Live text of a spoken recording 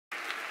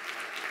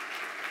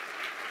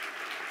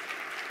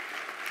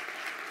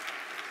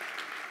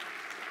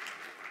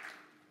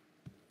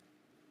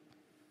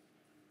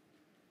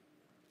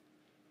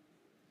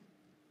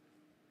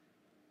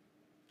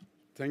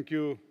Thank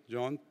you,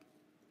 John.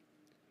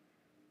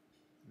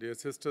 Dear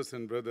sisters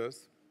and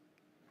brothers,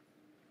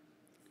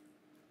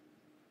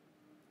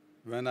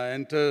 when I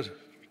enter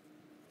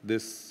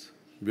this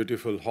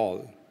beautiful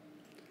hall,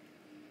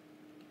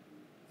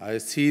 I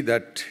see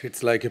that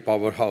it's like a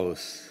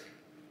powerhouse.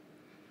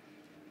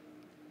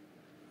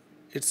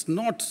 It's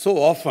not so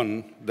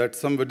often that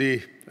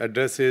somebody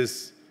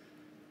addresses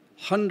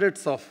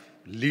hundreds of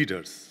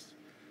leaders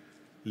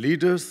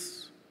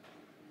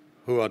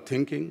who are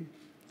thinking,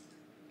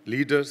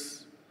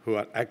 leaders who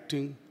are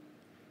acting,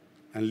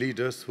 and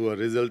leaders who are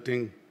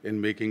resulting in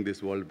making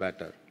this world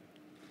better.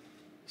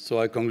 So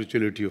I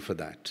congratulate you for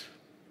that.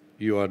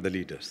 You are the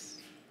leaders.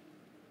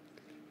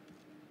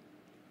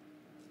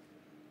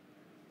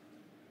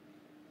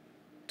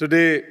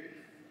 Today,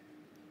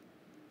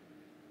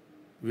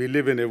 we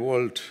live in a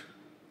world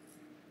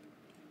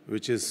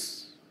which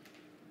is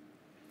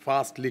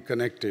fastly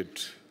connected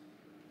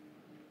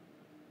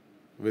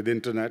with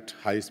internet,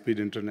 high-speed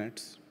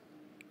internets.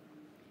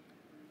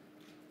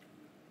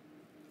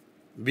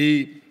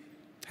 We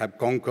have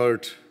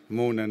conquered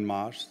Moon and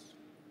Mars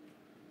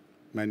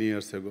many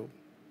years ago.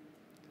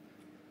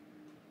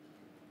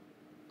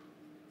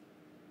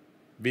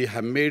 We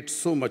have made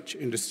so much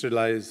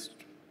industrialized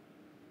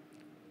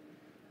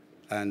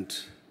and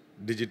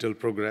digital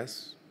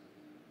progress.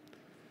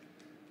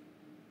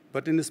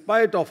 But in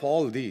spite of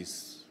all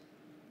these,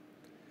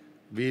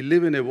 we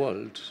live in a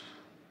world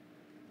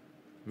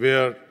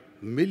where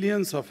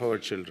millions of our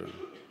children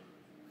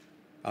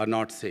are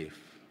not safe.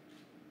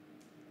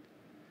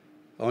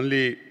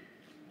 Only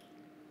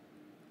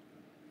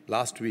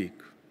last week,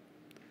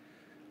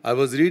 I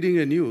was reading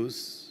a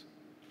news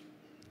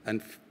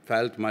and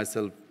felt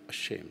myself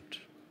ashamed.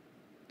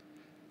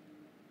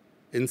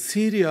 In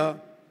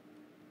Syria,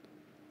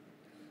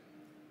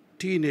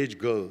 teenage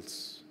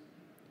girls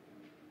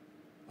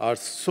are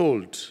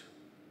sold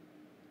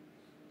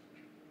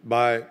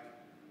by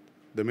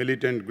the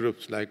militant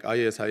groups like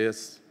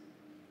ISIS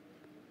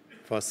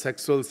for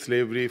sexual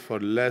slavery for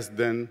less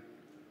than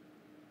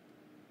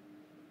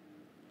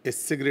a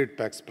cigarette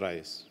tax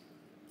price.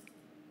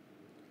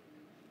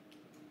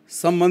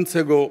 Some months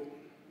ago,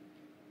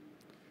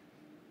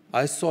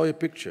 I saw a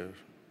picture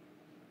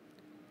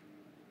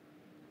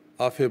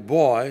of a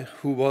boy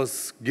who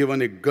was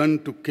given a gun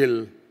to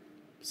kill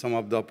some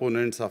of the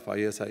opponents of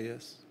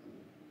ISIS.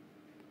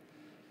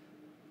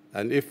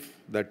 And if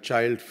that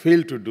child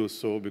failed to do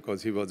so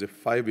because he was a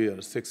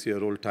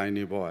 6-year-old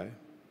tiny boy,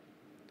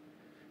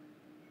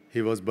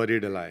 he was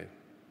buried alive.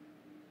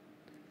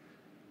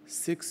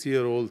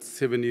 6-year-old,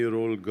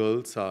 7-year-old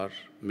girls are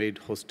made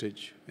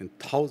hostage in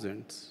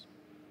thousands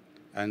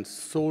and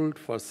sold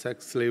for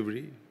sex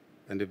slavery,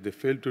 and if they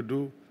fail to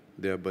do,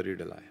 they are buried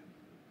alive.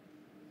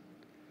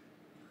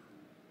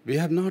 We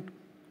have not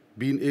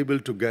been able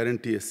to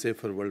guarantee a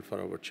safer world for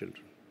our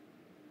children.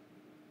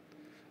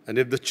 And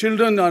if the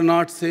children are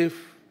not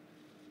safe,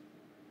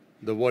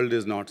 the world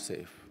is not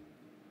safe.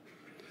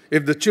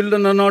 If the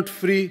children are not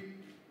free,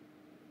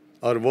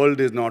 our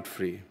world is not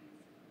free.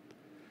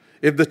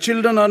 If the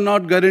children are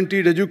not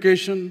guaranteed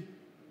education,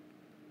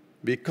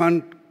 we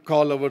can't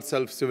call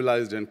ourselves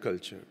civilized and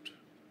cultured.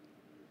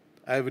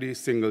 Every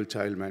single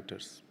child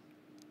matters.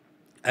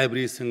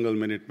 Every single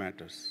minute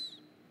matters.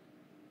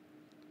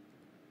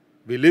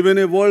 We live in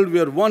a world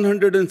where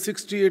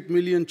 168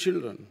 million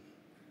children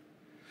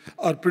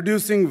are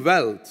producing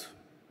wealth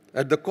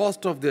at the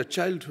cost of their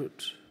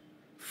childhood,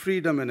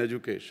 freedom, and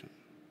education.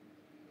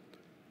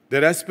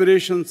 Their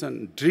aspirations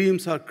and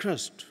dreams are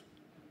crushed.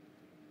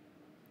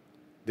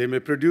 They may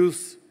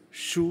produce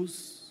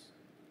shoes,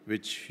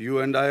 which you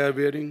and I are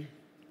wearing.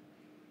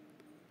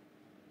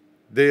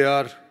 They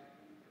are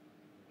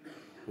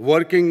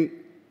working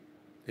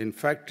in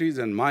factories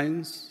and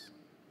mines.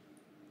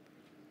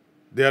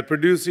 They are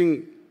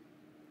producing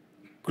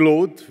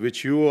clothes,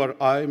 which you or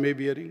I may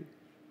be wearing.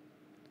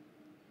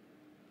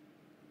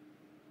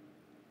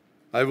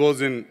 I was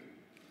in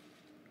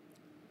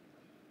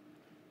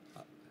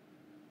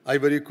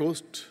Ivory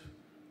Coast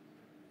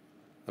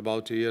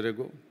about a year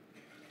ago,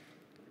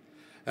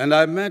 and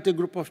I met a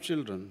group of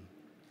children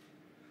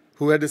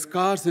who had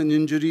scars and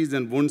injuries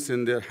and wounds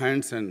in their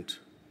hands and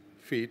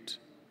feet,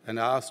 and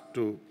asked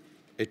to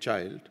a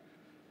child,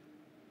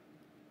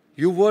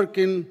 "You work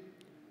in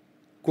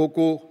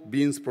cocoa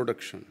beans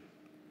production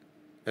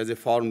as a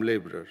farm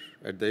laborer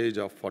at the age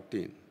of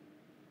 14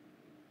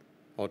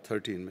 or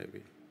 13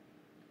 maybe.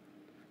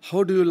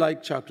 How do you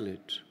like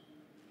chocolate?"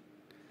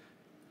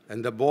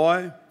 And the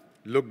boy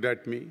looked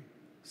at me,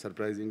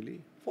 surprisingly,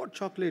 "What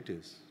chocolate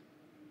is?"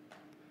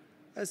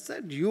 I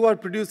said, "You are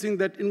producing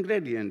that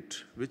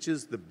ingredient, which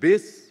is the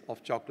base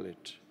of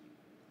chocolate,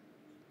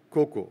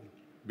 cocoa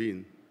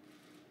bean.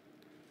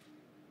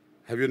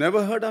 Have you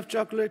never heard of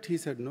chocolate?" He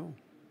said, "No,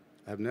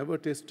 I've never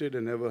tasted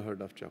and never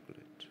heard of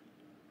chocolate."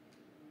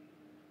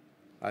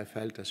 I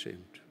felt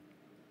ashamed.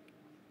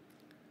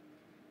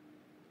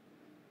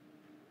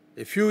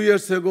 A few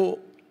years ago,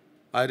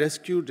 I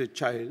rescued a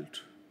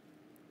child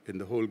in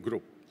the whole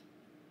group.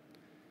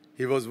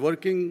 He was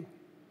working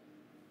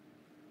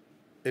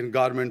in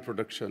garment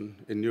production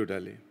in New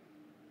Delhi.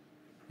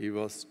 He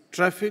was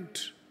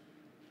trafficked,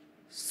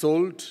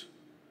 sold,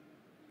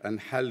 and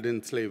held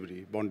in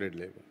slavery, bonded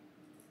labor.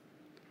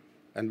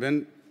 And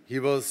when he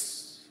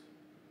was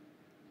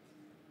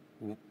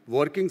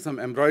working some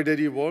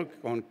embroidery work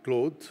on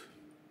clothes,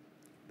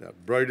 the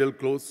bridal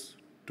clothes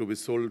to be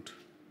sold,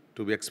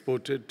 to be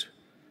exported,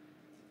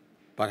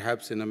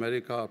 perhaps in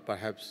America,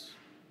 perhaps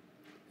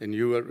in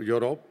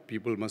Europe,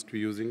 people must be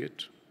using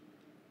it.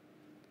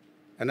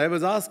 And I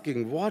was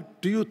asking,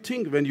 what do you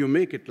think when you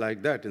make it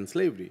like that in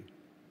slavery?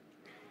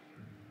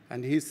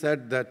 And he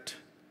said that,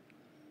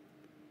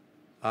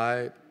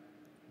 I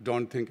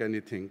don't think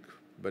anything,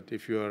 but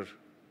if you are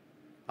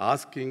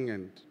asking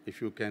and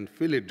if you can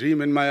feel a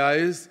dream in my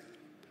eyes,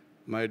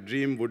 my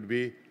dream would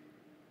be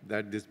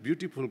that this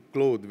beautiful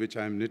cloth which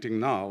I am knitting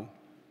now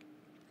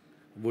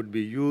would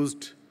be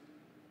used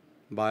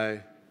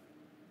by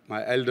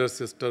my elder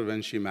sister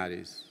when she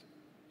marries.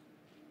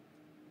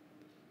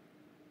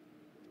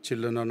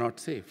 Children are not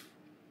safe.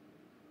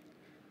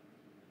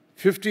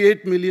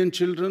 58 million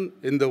children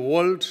in the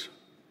world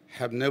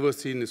have never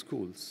seen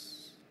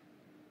schools.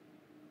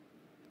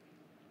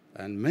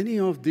 And many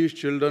of these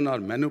children are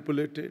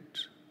manipulated,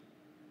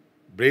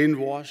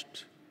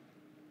 brainwashed,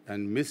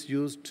 and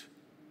misused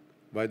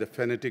by the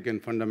fanatic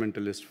and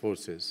fundamentalist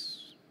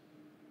forces.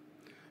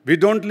 We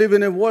don't live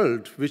in a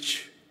world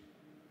which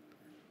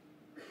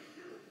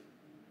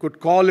could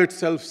call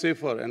itself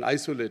safer and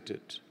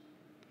isolated.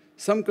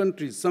 Some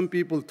countries, some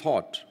people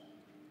thought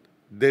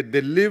that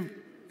they live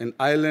in an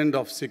island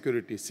of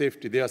security,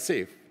 safety. They are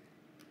safe.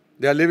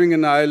 They are living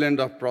in an island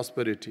of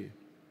prosperity.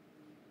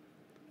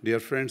 Dear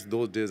friends,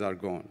 those days are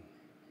gone.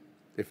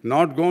 If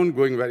not gone,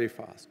 going very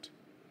fast.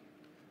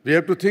 We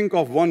have to think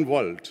of one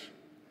world.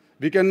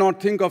 We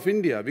cannot think of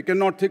India. We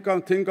cannot think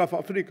of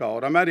Africa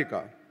or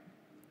America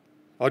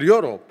or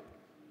Europe.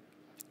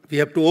 We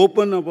have to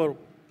open our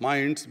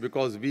minds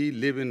because we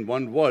live in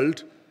one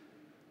world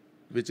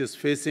which is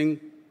facing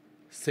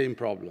same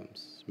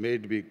problems. May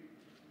it be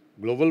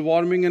global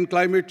warming and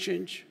climate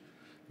change,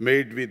 may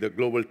it be the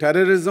global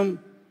terrorism,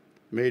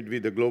 may it be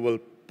the global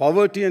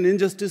poverty and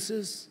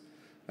injustices,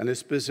 and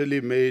especially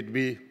may it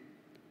be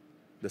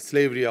the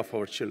slavery of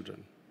our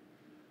children.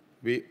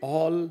 We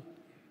all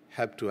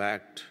have to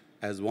act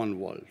as one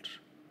world.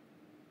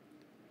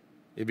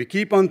 If we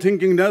keep on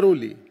thinking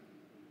narrowly,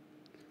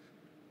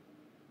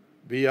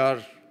 we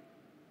are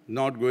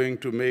not going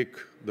to make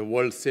the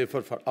world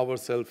safer for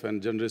ourselves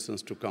and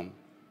generations to come.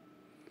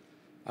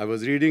 I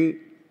was reading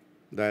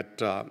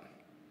that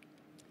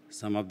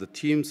some of the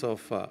themes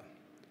of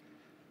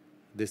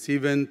this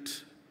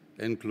event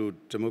include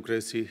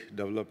democracy,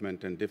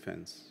 development, and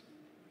defense.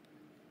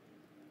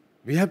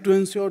 We have to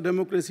ensure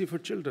democracy for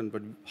children,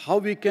 but how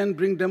we can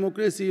bring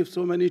democracy if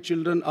so many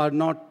children are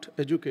not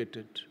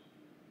educated?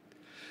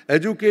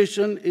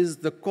 Education is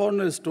the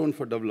cornerstone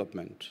for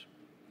development.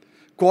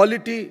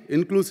 Quality,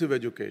 inclusive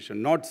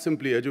education, not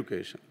simply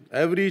education.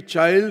 Every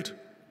child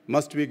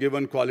must be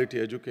given quality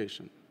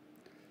education.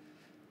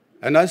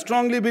 And I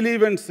strongly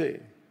believe and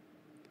say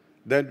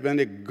that when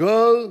a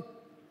girl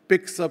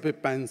picks up a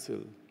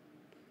pencil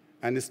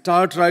and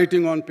starts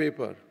writing on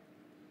paper,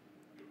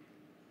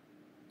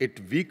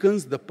 it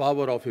weakens the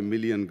power of a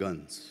million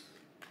guns.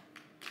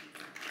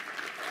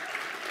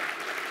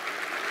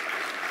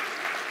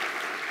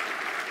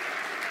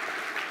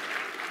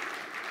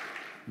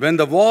 When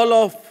the wall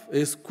of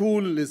a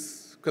school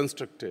is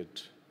constructed,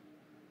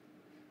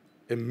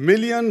 a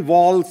million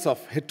walls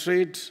of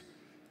hatred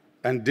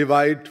and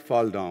divide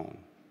fall down.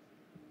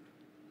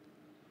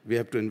 We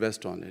have to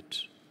invest on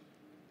it.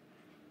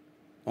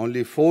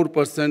 Only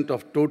 4%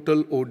 of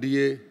total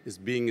ODA is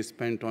being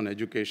spent on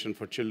education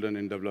for children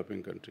in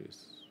developing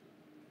countries.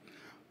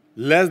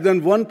 Less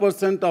than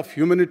 1% of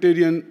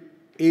humanitarian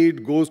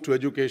aid goes to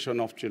education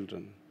of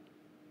children.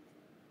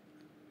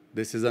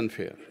 This is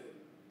unfair.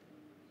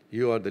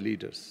 You are the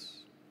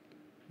leaders.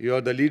 You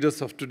are the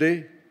leaders of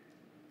today.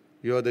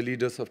 You are the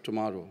leaders of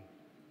tomorrow.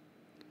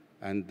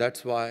 And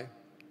that's why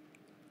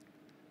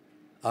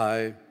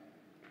I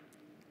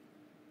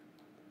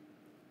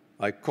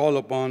call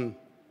upon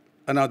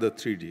another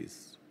 3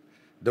 Ds.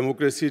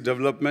 Democracy,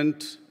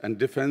 development, and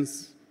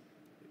defense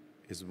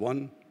is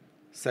one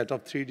set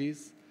of 3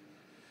 Ds.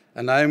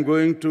 And I am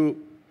going to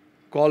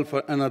call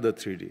for another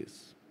 3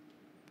 Ds.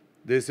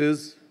 This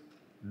is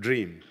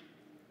dream.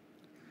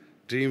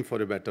 Dream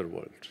for a better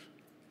world.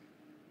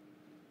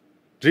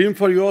 Dream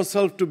for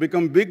yourself to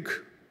become big,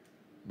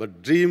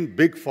 but dream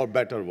big for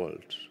better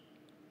world.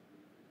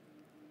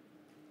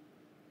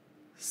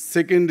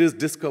 Second is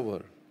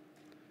discover.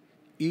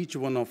 Each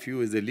one of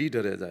you is a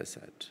leader, as I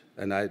said,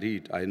 and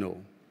I know.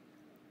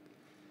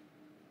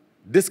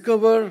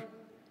 Discover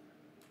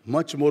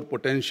much more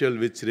potential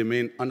which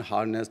remain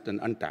unharnessed and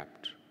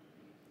untapped.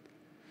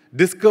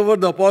 Discover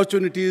the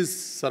opportunities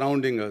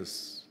surrounding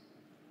us.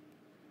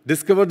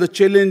 Discover the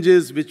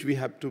challenges which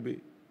have to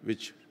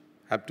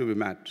be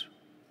met.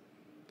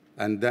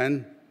 And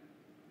then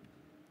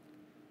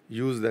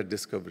use that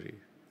discovery.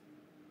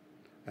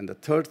 And the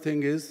third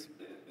thing is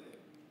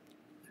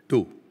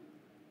Do.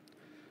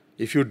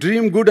 If you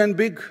dream good and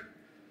big,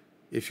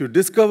 if you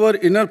discover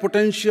inner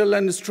potential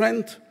and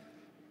strength,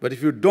 but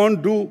if you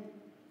don't do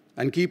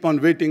and keep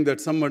on waiting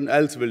that someone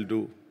else will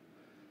do,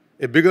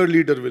 a bigger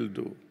leader will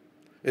do,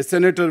 a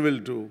senator will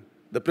do,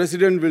 the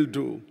president will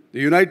do, the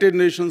United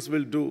Nations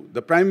will do,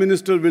 the prime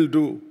minister will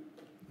do.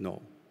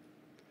 No.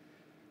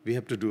 We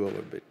have to do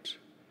our bit.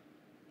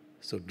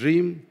 So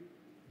dream,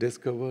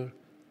 discover,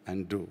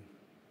 and do.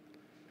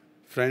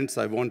 Friends,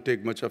 I won't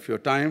take much of your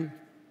time,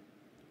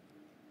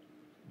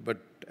 but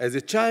as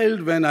a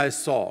child, when I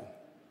saw,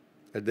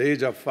 at the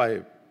age of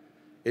 5,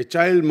 a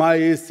child my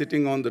age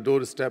sitting on the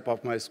doorstep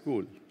of my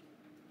school,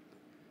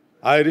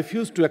 I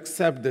refused to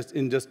accept this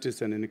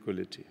injustice and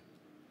inequality.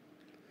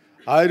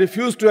 I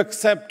refused to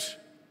accept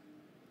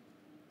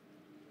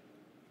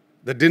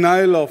the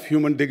denial of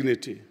human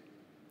dignity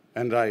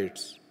and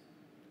rights.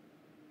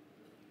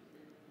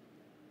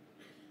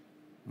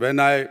 When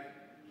I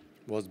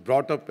was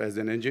brought up as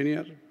an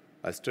engineer,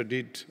 I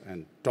studied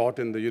and taught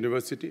in the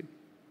university.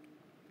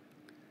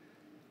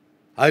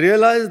 I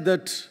realized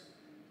that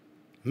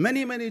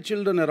many, many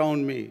children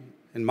around me,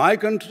 in my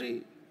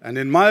country and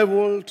in my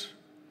world,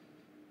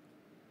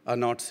 are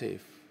not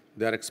safe.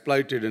 They are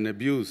exploited and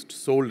abused,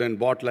 sold and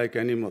bought like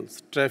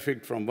animals,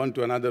 trafficked from one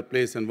to another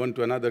place and one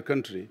to another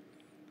country.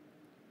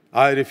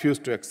 I refuse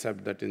to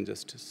accept that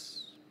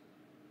injustice.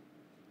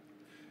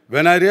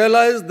 When I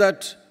realized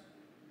that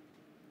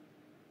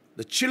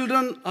the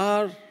children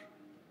are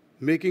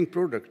making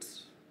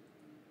products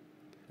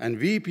and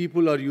we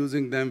people are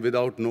using them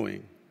without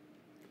knowing,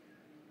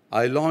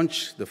 I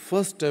launched the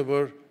first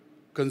ever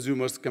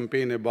consumers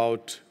campaign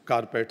about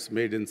carpets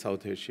made in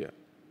South Asia.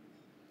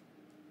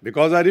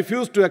 Because I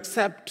refuse to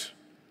accept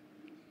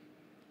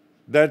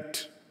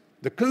that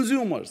the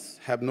consumers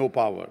have no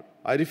power.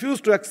 I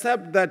refuse to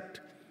accept that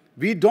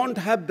we don't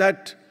have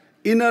that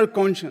inner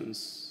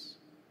conscience,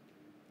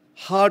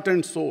 heart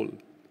and soul.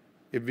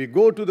 If we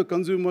go to the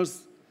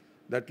consumers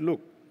that,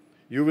 look,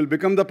 you will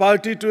become the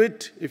party to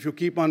it if you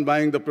keep on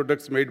buying the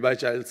products made by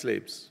child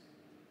slaves.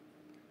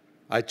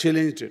 I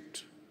challenged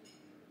it,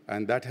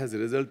 and that has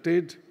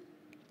resulted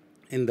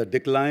in the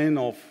decline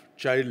of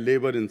child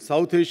labor in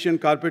South Asian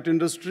carpet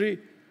industry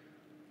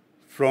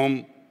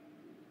from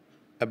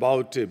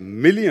about 1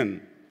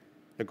 million,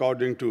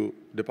 according to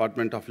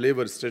Department of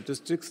Labor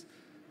statistics,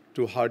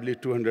 to hardly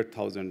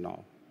 200,000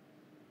 now.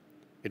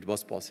 It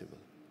was possible.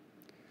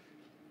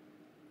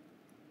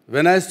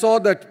 When I saw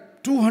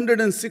that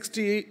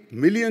 260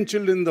 million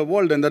children in the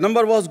world, and the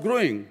number was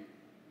growing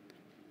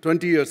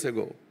 20 years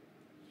ago,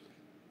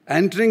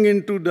 entering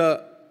into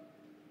the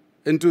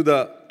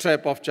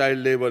trap of child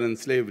labor and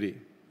slavery,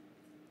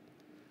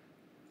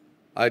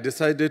 I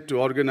decided to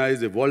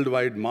organize a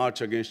worldwide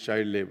march against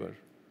child labor.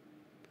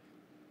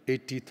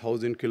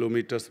 80,000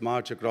 kilometers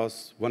march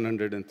across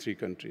 103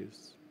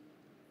 countries.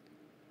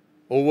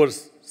 Over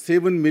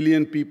 7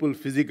 million people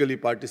physically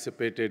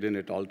participated in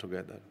it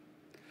altogether.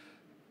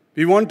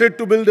 We wanted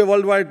to build a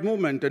worldwide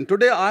movement, and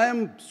today I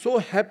am so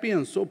happy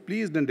and so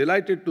pleased and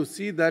delighted to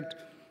see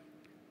that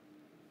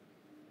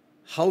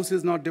house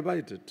is not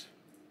divided.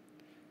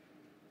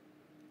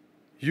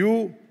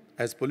 You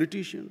as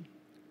politicians,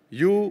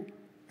 you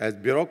as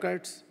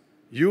bureaucrats,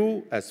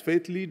 you as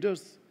faith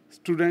leaders,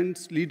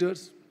 students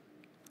leaders,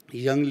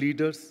 young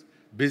leaders,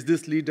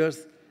 business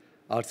leaders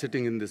are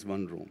sitting in this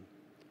one room.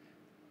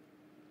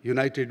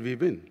 United we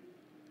win.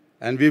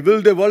 And we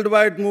build a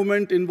worldwide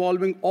movement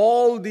involving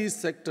all these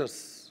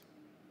sectors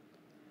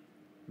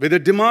with a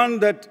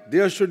demand that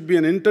there should be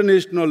an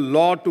international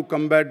law to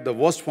combat the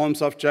worst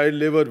forms of child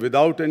labor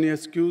without any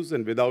excuse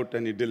and without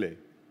any delay.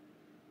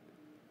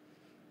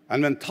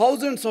 And when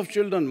thousands of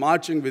children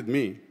marching with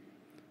me,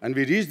 and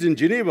we reached in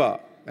Geneva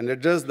and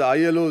addressed the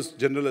ILO's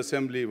General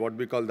Assembly, what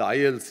we call the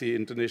ILC,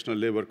 International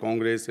Labour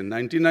Congress, in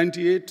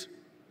 1998,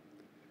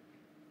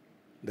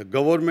 the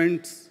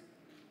governments,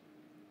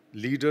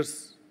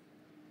 leaders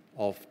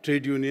of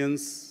trade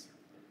unions,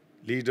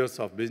 leaders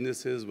of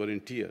businesses were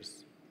in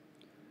tears.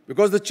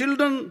 Because the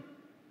children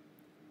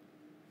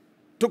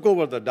took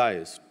over the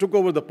dais, took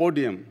over the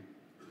podium.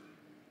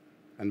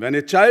 And when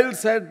a child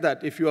said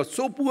that if you are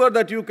so poor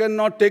that you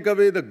cannot take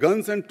away the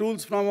guns and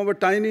tools from our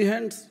tiny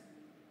hands,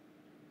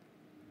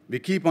 we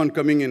keep on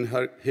coming in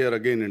here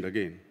again and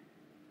again.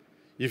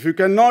 If you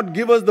cannot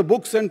give us the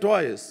books and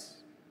toys,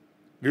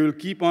 we will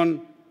keep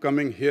on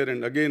coming here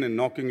and again and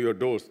knocking your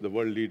doors, the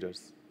world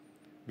leaders.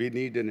 We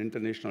need an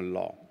international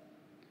law.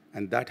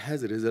 And that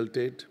has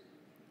resulted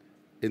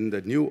in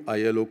the new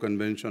ILO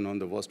Convention on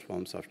the Worst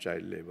Forms of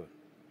Child Labor.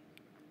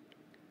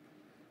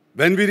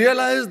 When we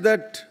realized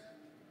that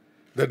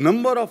the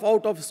number of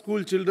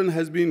out-of-school children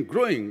has been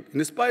growing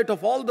in spite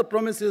of all the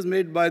promises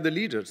made by the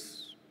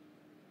leaders,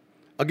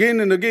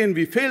 again and again,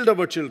 we failed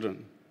our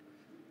children.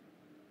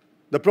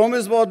 The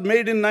promise was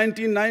made in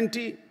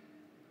 1990,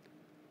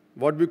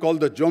 what we call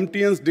the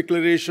Jomtian's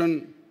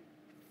Declaration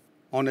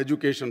on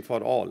Education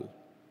for All.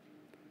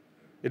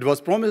 It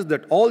was promised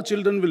that all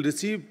children will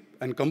receive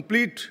and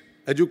complete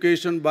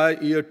education by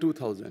year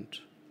 2000.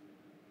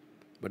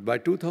 But by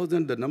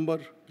 2000, the number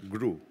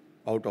grew.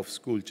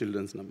 out-of-school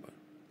children's number.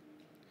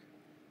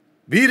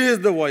 We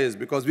raised the voice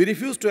because we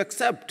refused to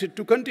accept it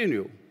to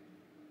continue.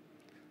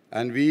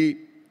 And we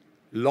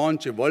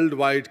launched a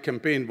worldwide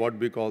campaign, what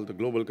we call the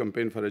Global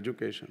Campaign for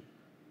Education.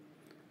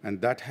 And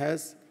that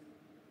has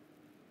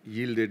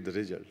yielded the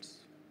results.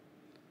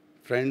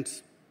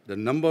 Friends, the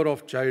number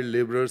of child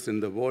laborers in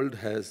the world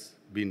has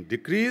been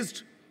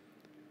decreased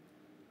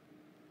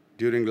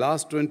during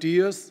last 20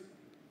 years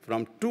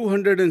from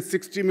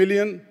 260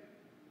 million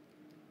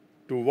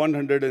to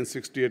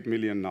 168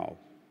 million now.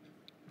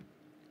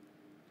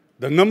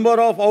 The number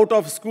of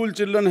out-of-school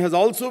children has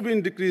also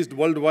been decreased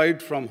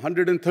worldwide from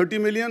 130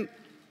 million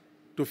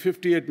to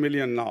 58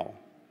 million now.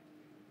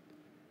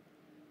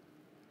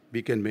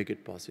 We can make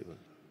it possible.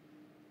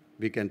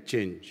 We can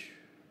change.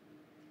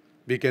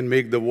 We can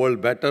make the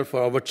world better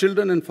for our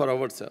children and for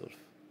ourselves.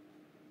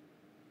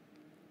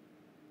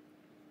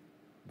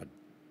 But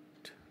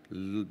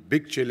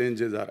big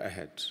challenges are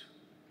ahead.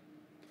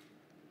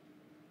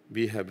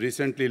 We have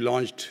recently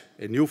launched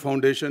a new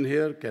foundation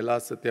here,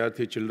 Kailash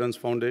Satyarthi Children's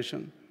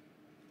Foundation,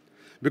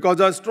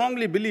 because I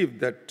strongly believe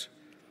that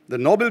the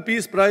Nobel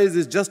Peace Prize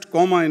is just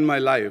comma in my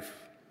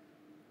life.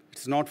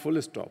 It's not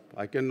full stop.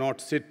 I cannot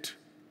sit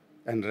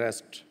and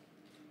rest.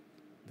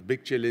 The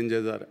big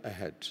challenges are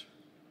ahead.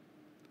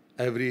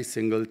 Every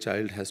single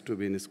child has to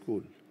be in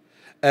school.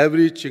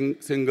 Every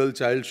single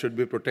child should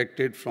be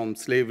protected from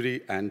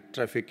slavery and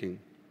trafficking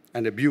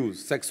and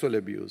abuse, sexual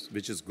abuse,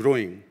 which is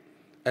growing.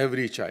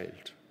 Every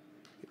child.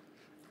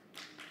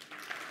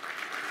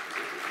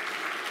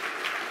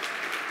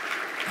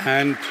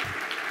 And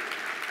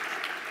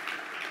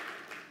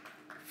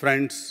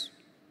friends,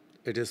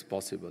 it is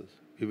possible.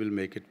 We will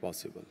make it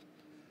possible.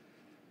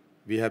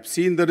 We have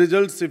seen the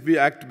results if we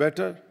act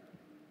better.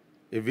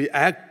 If we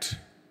act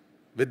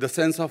with the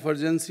sense of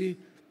urgency,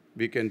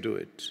 we can do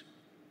it.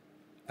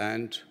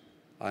 And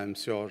I am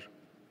sure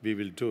we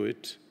will do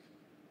it.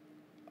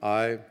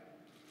 I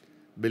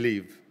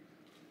believe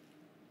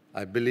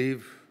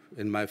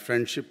in my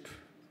friendship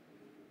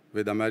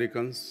with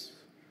Americans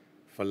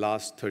for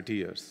last 30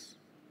 years.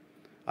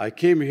 I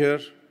came here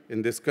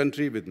in this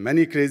country with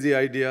many crazy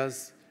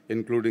ideas,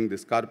 including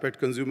this Carpet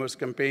Consumers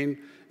Campaign,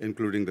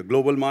 including the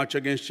Global March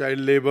Against Child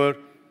Labor,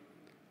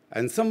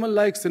 and someone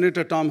like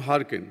Senator Tom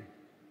Harkin,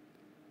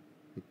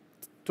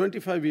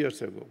 25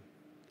 years ago,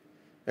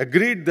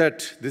 agreed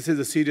that this is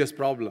a serious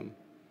problem,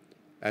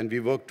 and we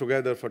worked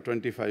together for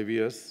 25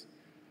 years.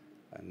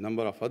 A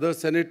number of other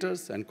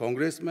senators and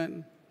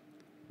congressmen,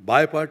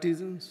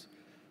 bipartisans,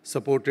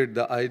 supported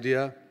the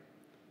idea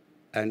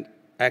and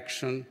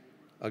action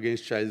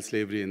against child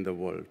slavery in the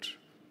world.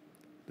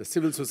 The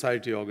civil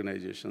society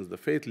organizations, the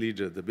faith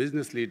leaders, the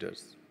business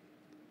leaders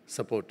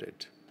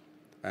supported.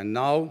 And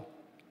now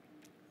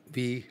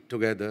we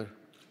together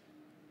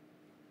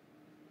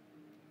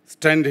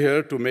stand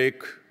here to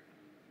make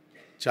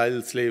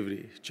child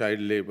slavery, child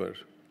labor,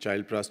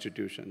 child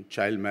prostitution,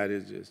 child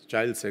marriages,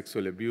 child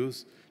sexual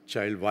abuse,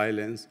 child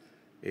violence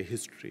a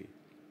history.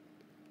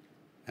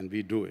 And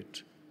we do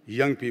it.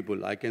 Young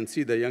people, I can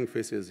see the young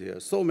faces here.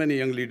 So many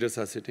young leaders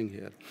are sitting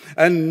here.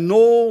 And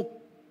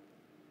no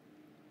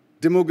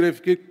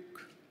demographic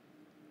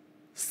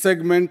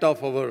segment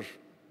of our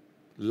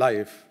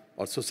life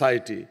or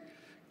society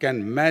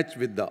can match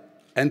with the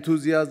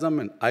enthusiasm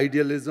and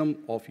idealism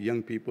of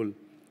young people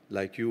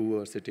like you who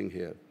are sitting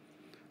here.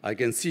 I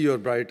can see your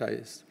bright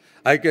eyes.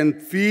 I can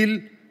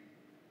feel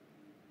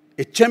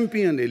a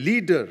champion, a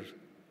leader,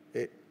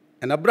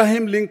 an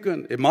Abraham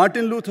Lincoln, a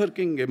Martin Luther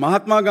King, a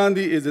Mahatma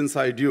Gandhi is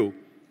inside you.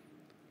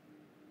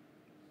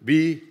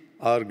 We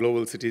are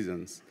global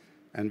citizens,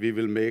 and we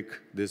will make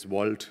this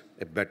world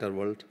a better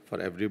world for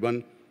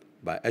everyone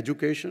by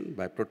education,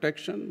 by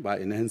protection, by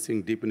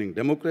enhancing, deepening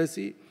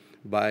democracy,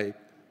 by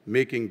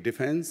making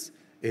defense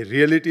a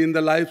reality in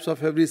the lives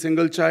of every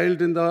single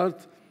child in the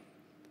earth.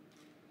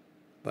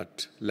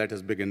 But let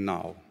us begin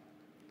now.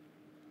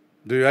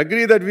 Do you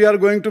agree that we are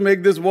going to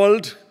make this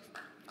world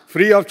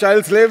free of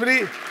child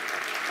slavery?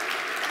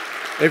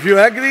 If you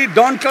agree,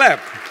 don't clap.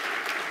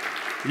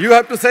 You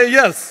have to say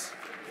yes.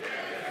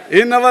 Yes.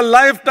 In our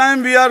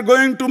lifetime, we are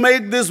going to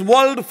make this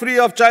world free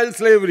of child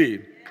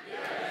slavery.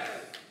 Yes.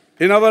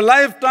 In our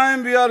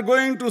lifetime, we are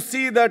going to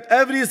see that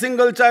every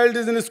single child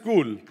is in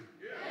school. Yes.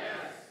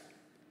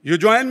 You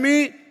join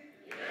me? Yes.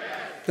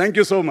 Thank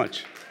you so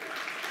much.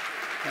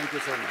 Thank you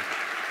so much.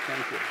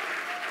 Thank you.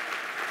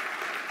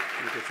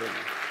 Thank you so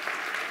much.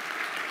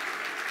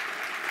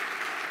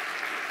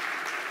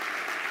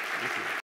 Thank you.